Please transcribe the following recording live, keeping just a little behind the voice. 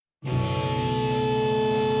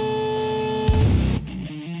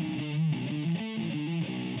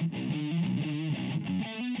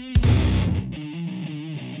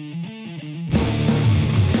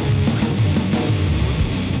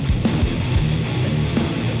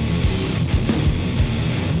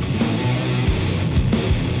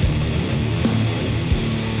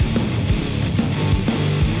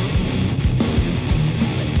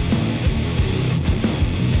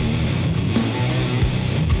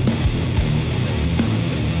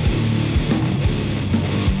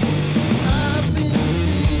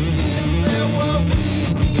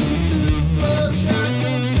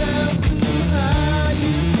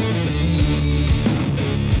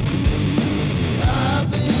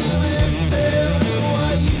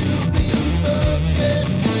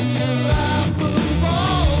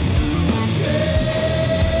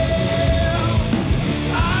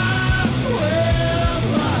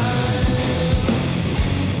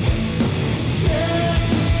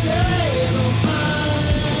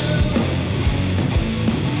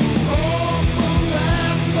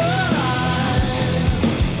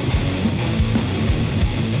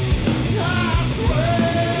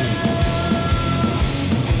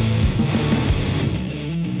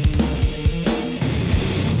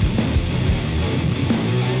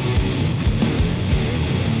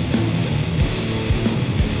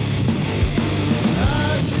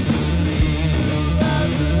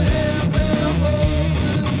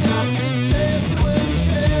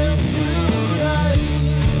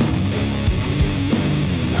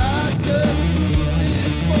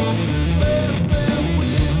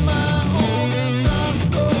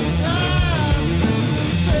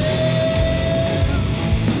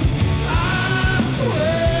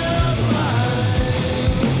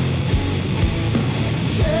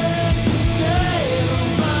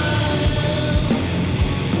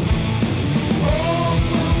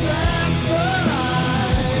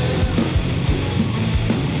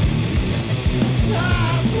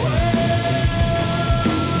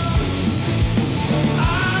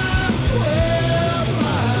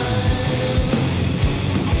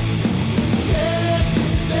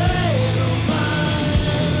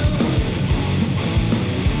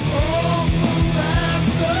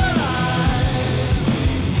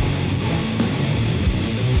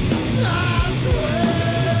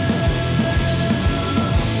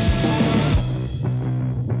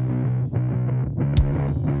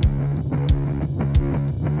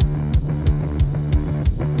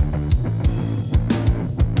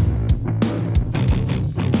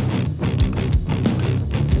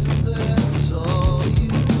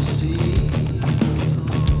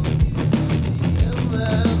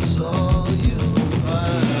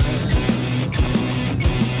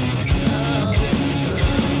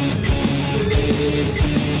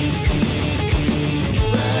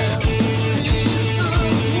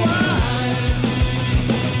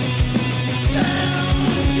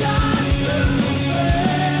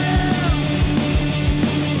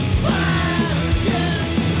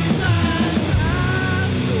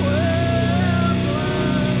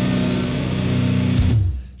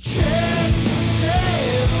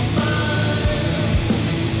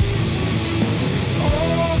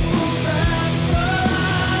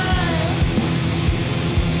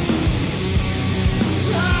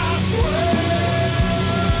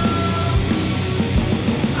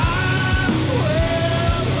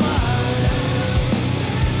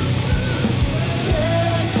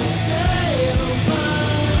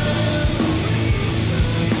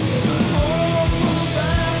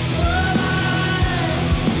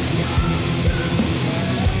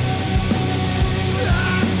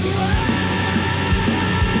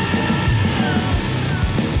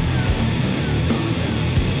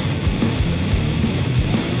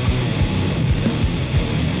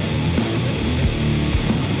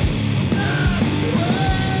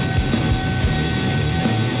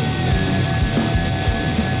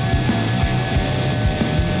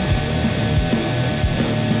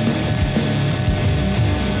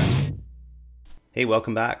Hey,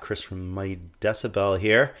 welcome back. Chris from Mighty Decibel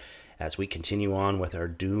here as we continue on with our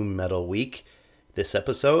Doom Metal Week. This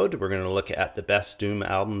episode, we're going to look at the best Doom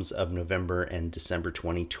albums of November and December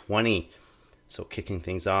 2020. So kicking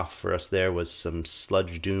things off for us there was some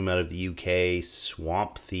sludge doom out of the UK,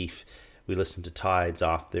 Swamp Thief. We listened to Tides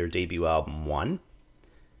off their debut album, One.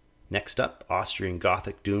 Next up, Austrian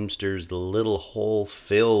Gothic Doomsters, The Little Hole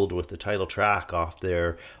Filled, with the title track off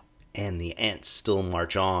their And the Ants Still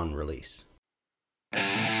March On release.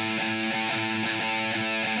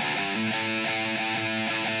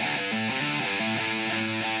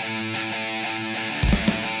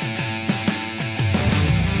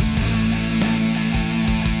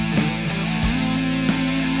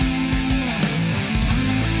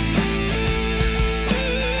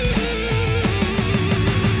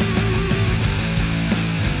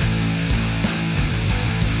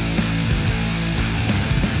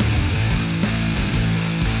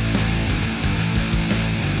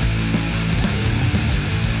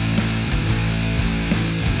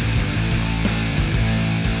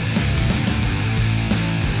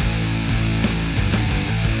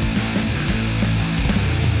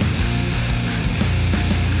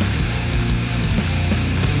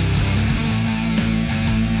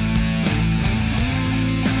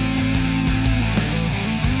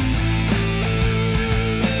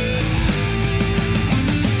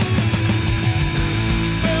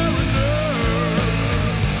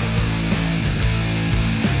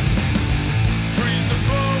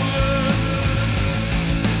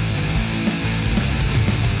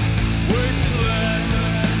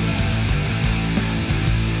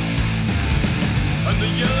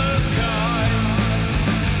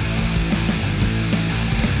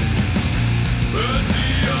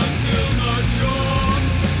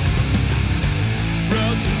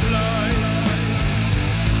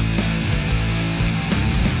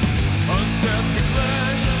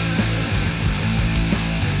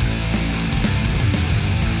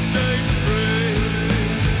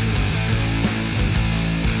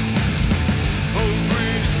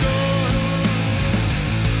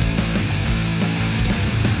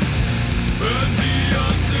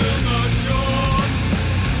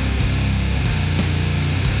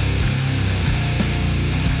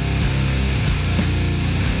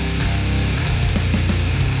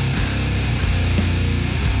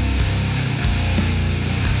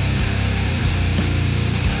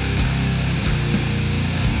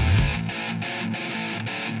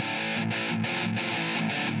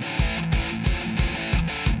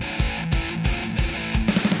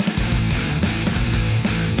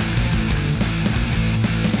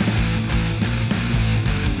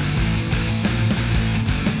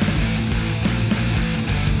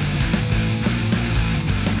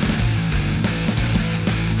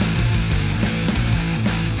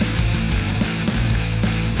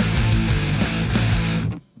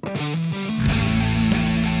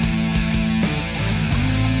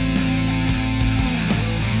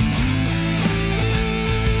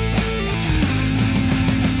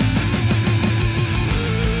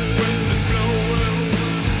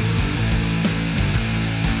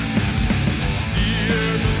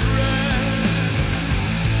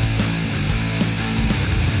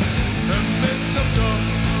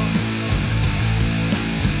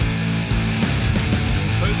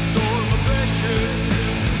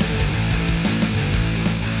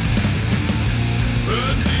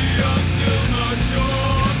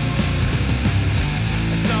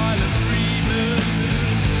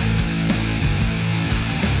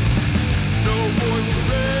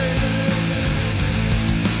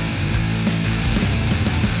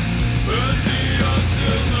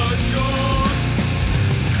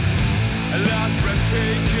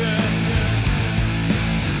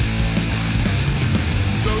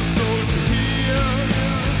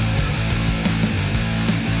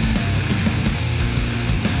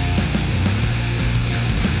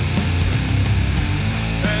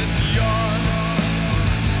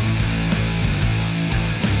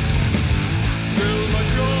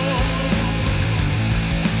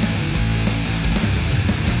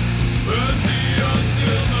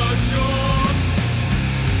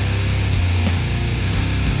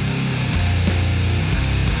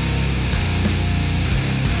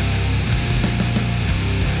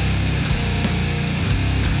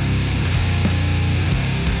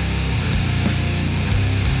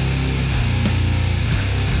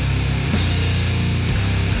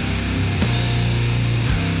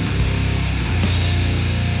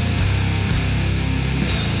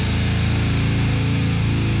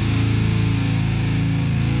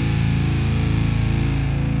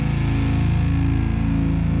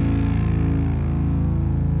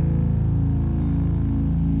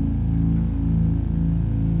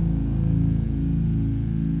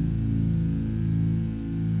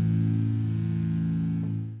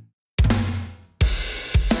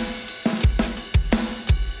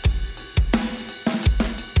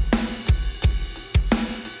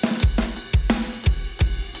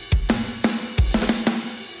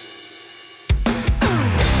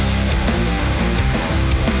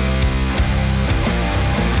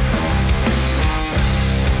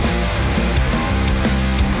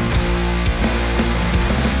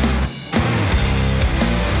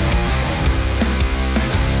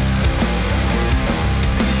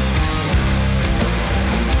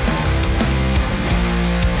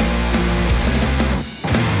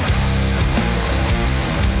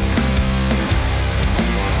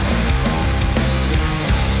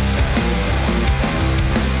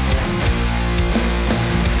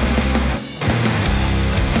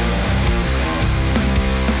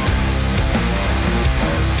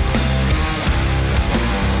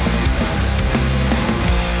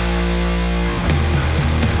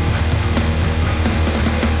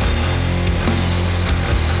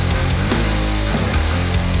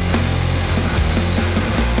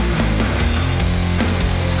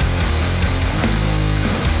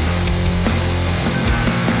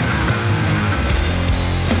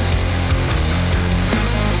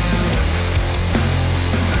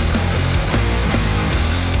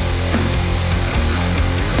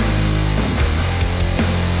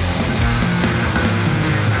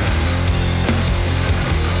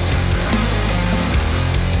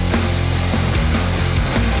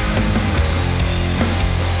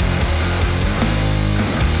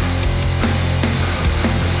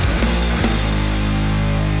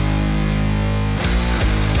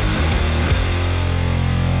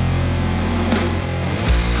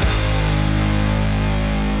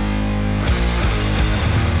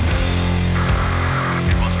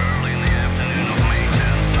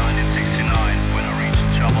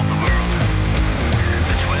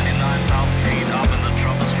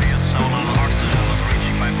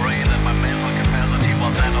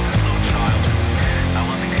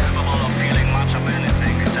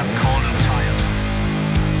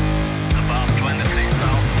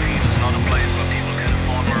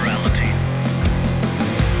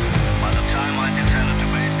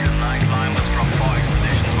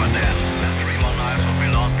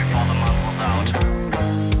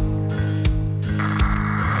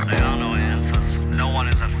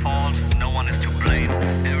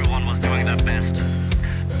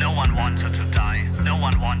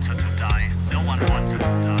 wants her to die. No one wants her to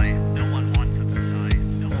die. No one wants her to die.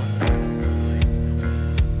 No one wants her to die.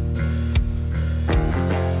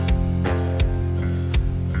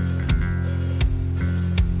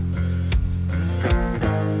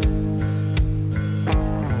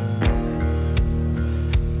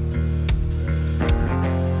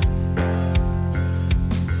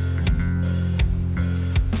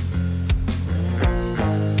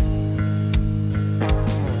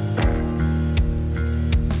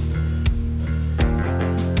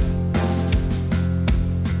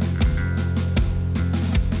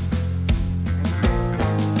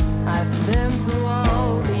 I've been through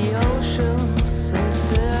all the oceans and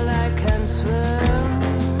still I can swim.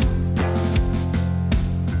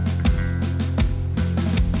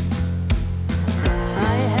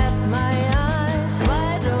 I had my eyes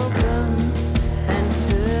wide open and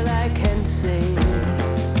still I can see.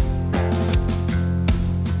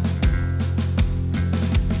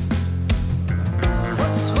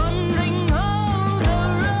 Was wandering all the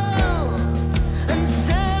roads and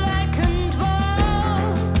still I can't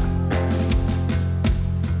walk.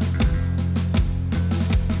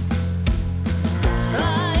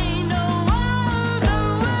 I know all the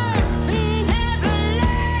words, never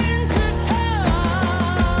learned to talk.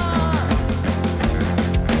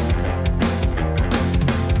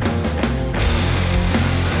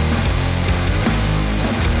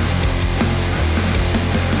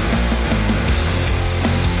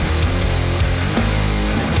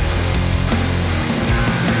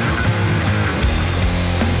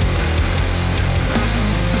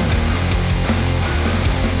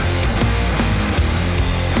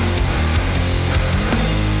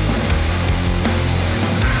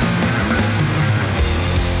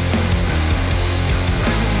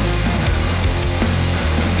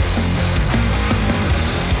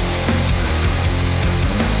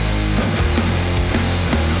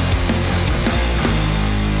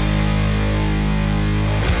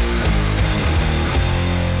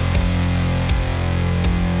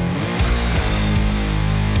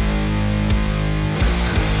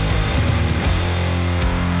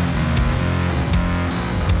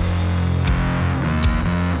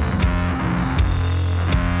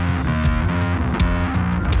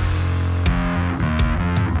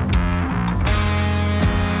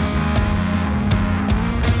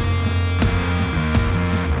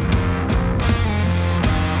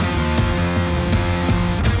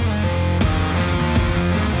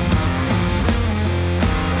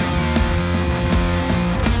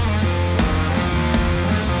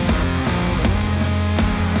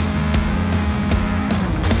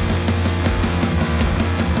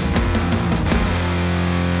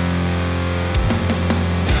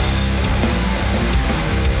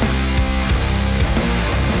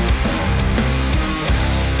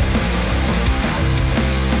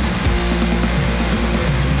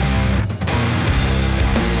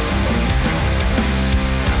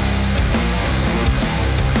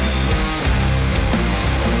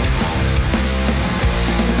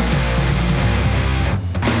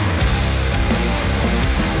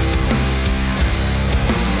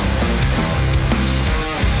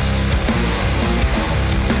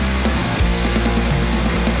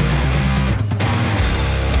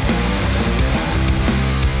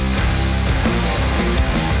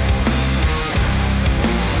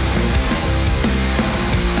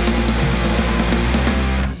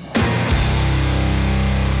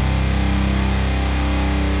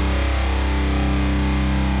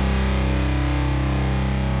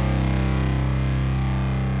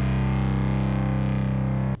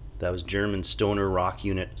 That was German stoner rock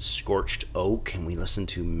unit Scorched Oak, and we listened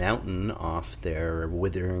to Mountain off their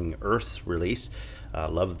Withering Earth release.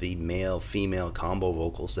 Love the male-female combo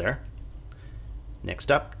vocals there.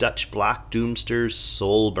 Next up, Dutch Black Doomster's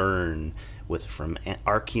Soulburn, with From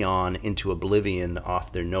Archeon into Oblivion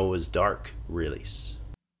off their Noah's Dark release.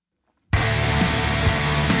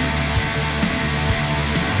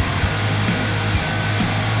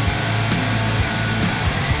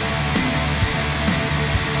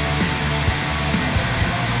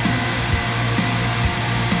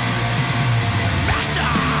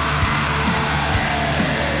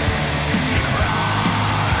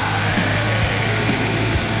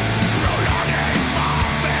 Prolonging for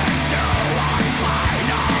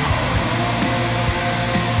final.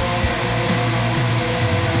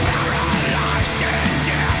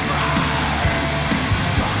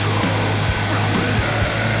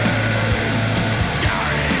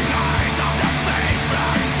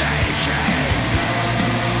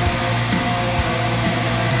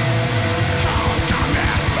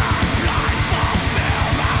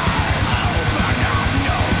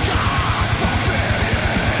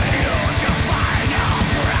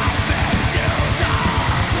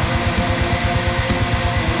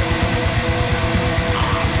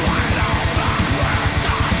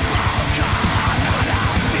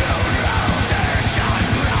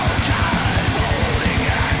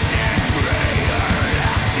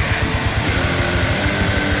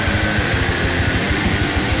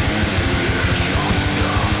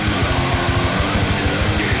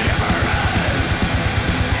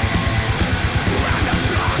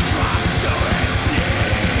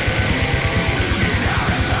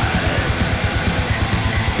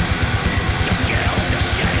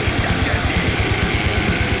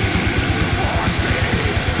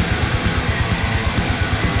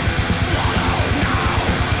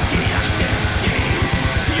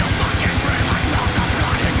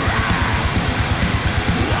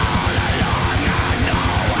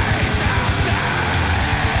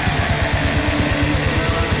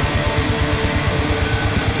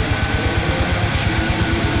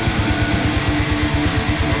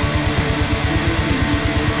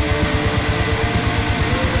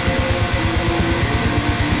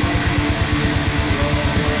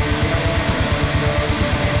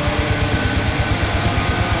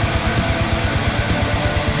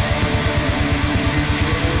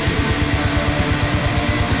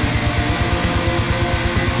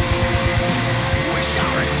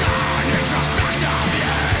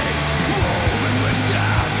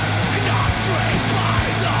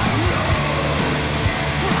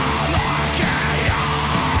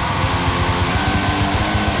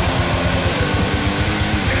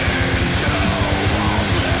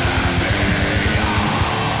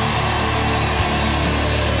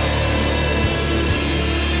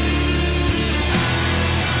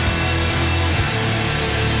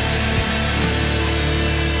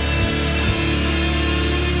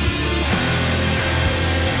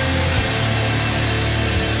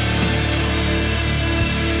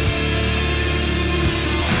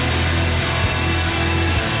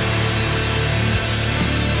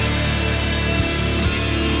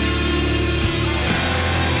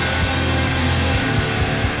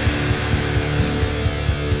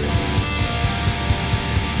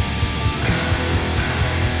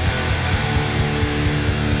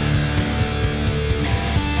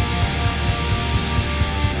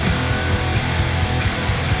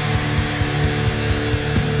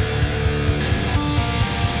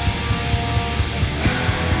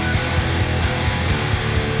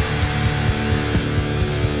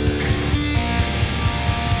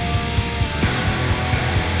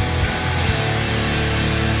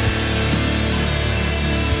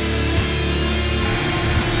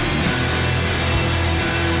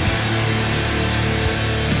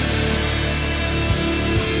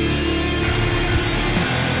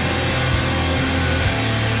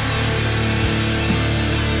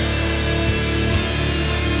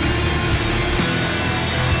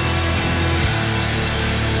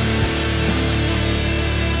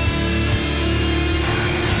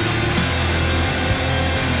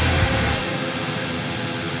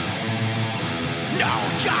 The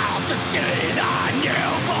guilt, the shame, the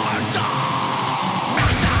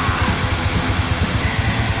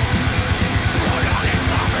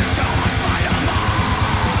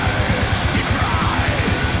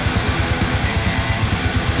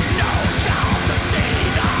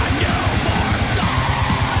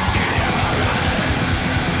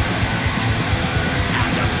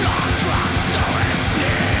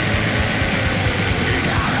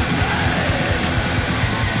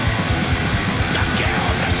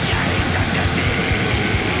disease.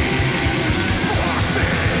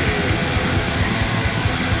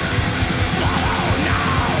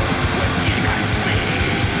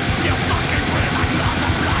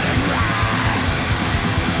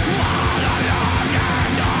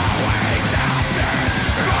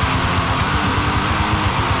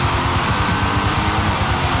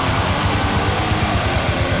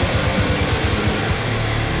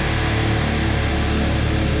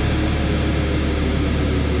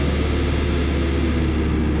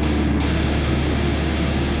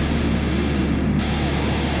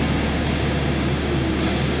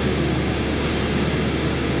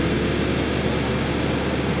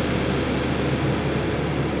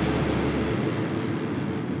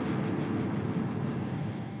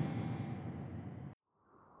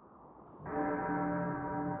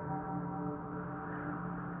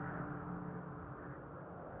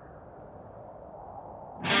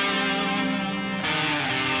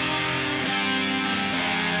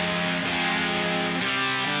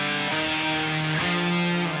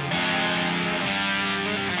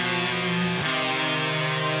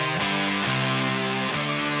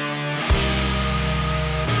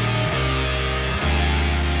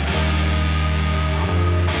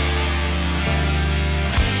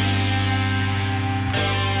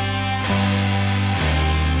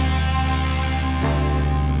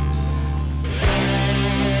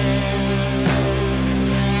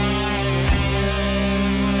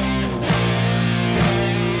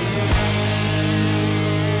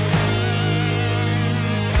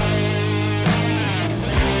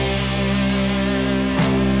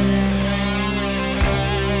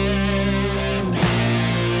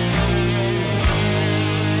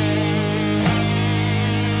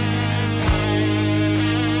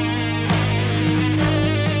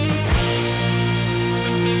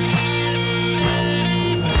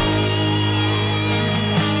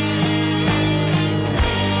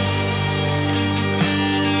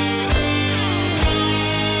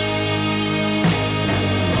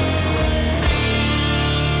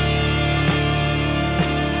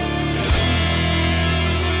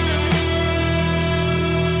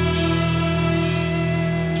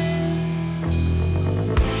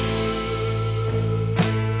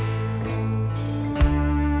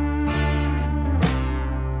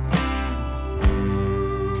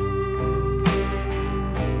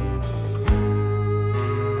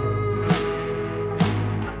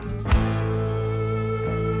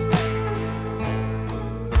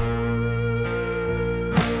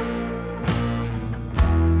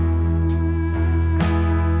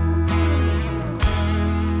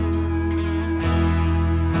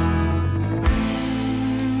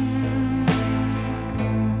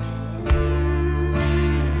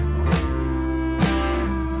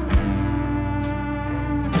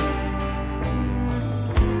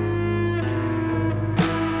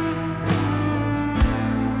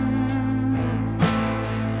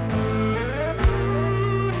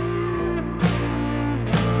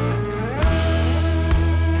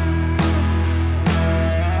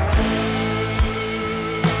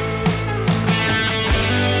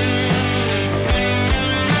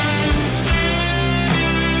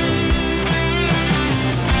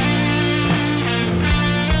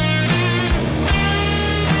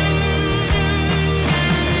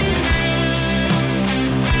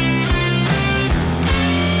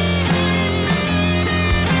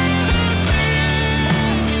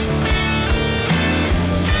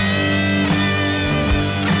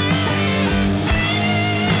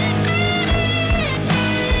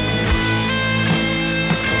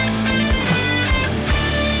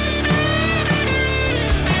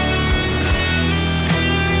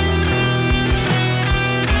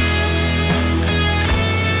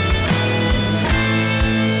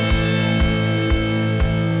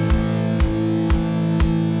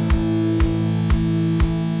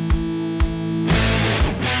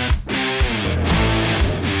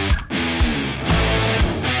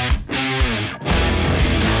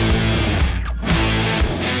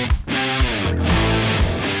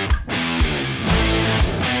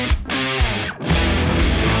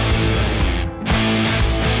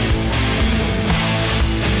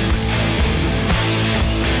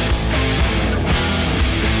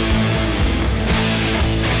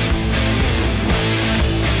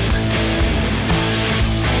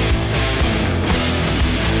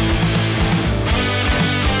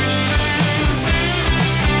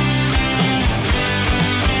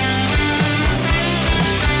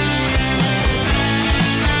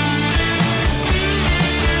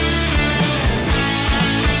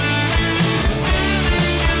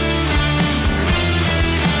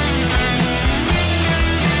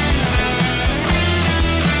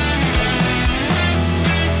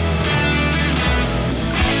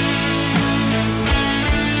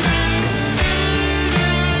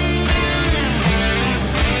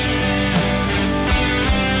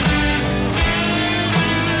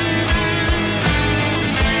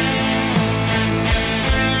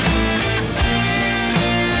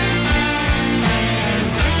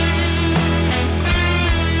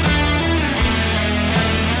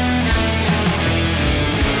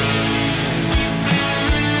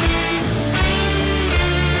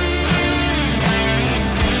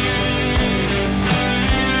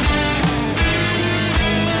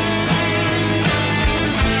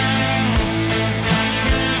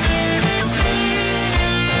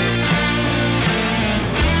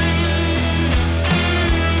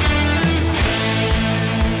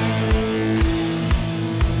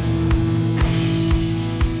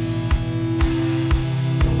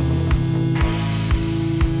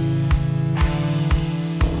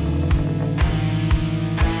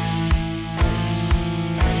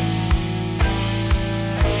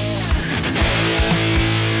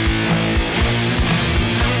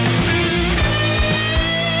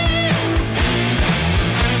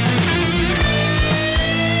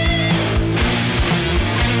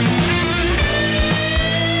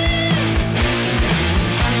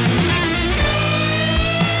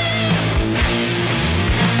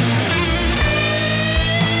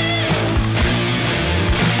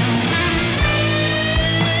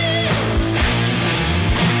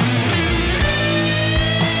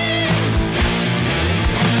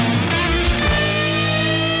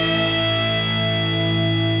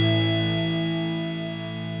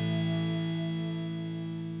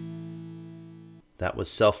 That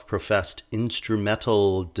was self-professed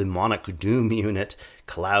instrumental demonic doom unit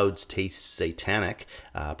Clouds Taste Satanic,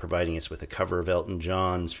 providing us with a cover of Elton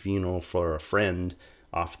John's Funeral for a Friend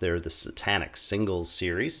off their The Satanic Singles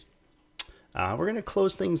series. We're going to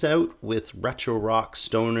close things out with retro rock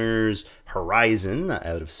stoners Horizon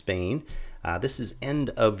out of Spain. This is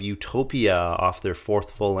End of Utopia off their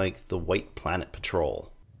fourth full-length The White Planet Patrol.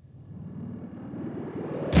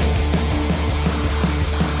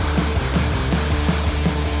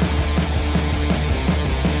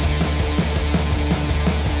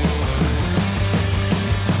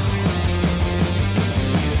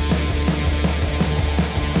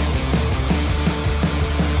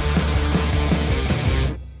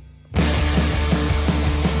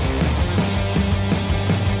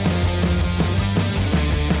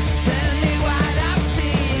 Tell me what I'm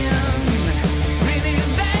seeing, reading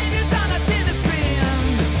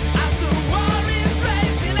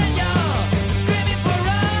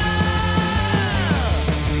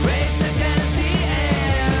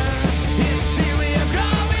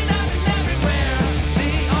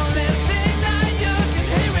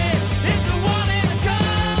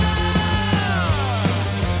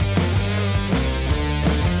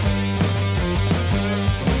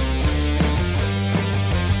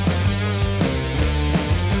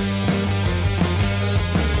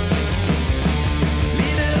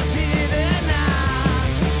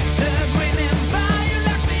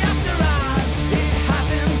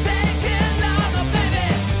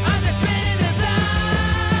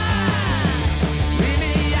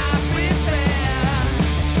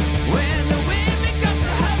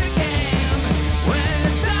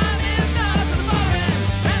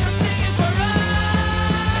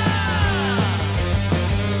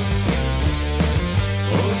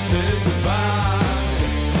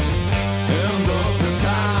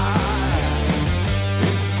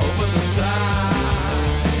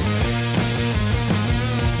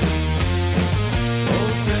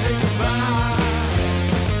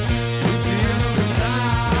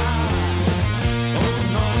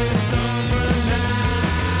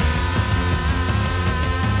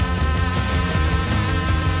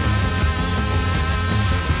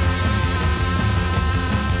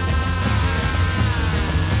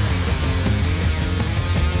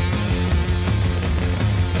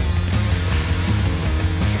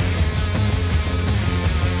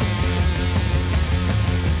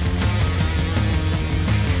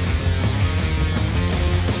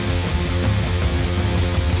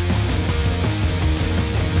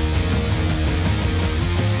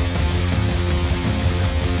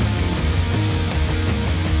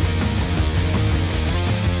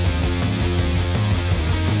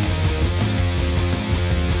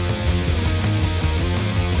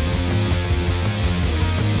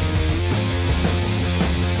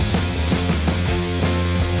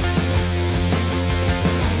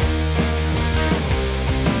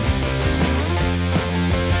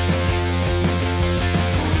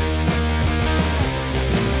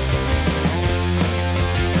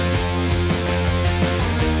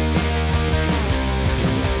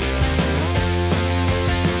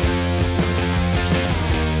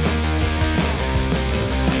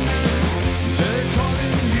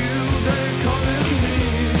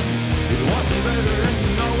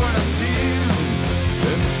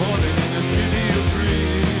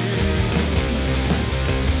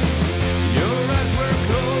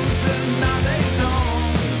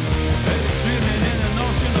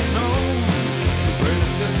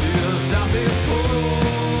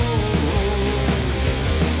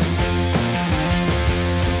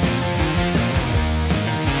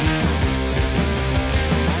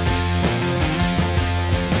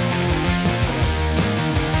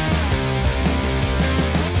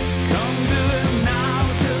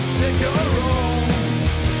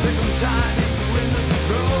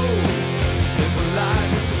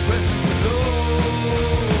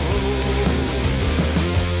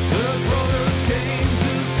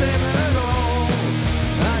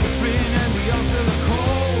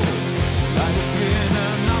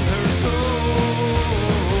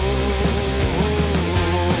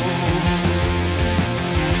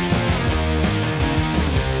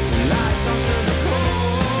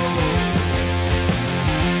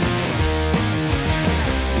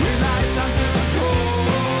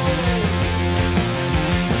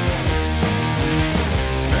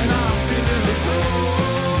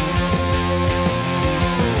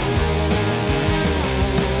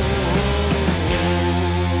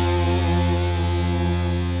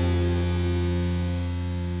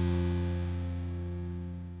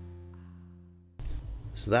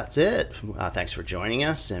So that's it. Thanks for joining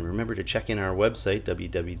us, and remember to check in our website,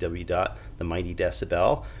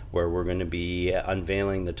 www.themightydecibel, where we're going to be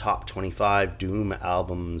unveiling the top 25 Doom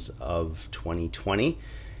albums of 2020.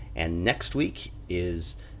 And next week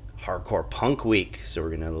is Hardcore Punk Week, so we're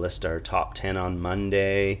going to list our top 10 on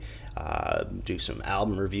Monday, do some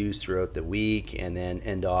album reviews throughout the week, and then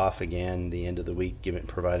end off again the end of the week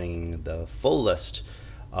providing the full list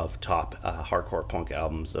of top hardcore punk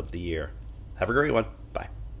albums of the year. Have a great one.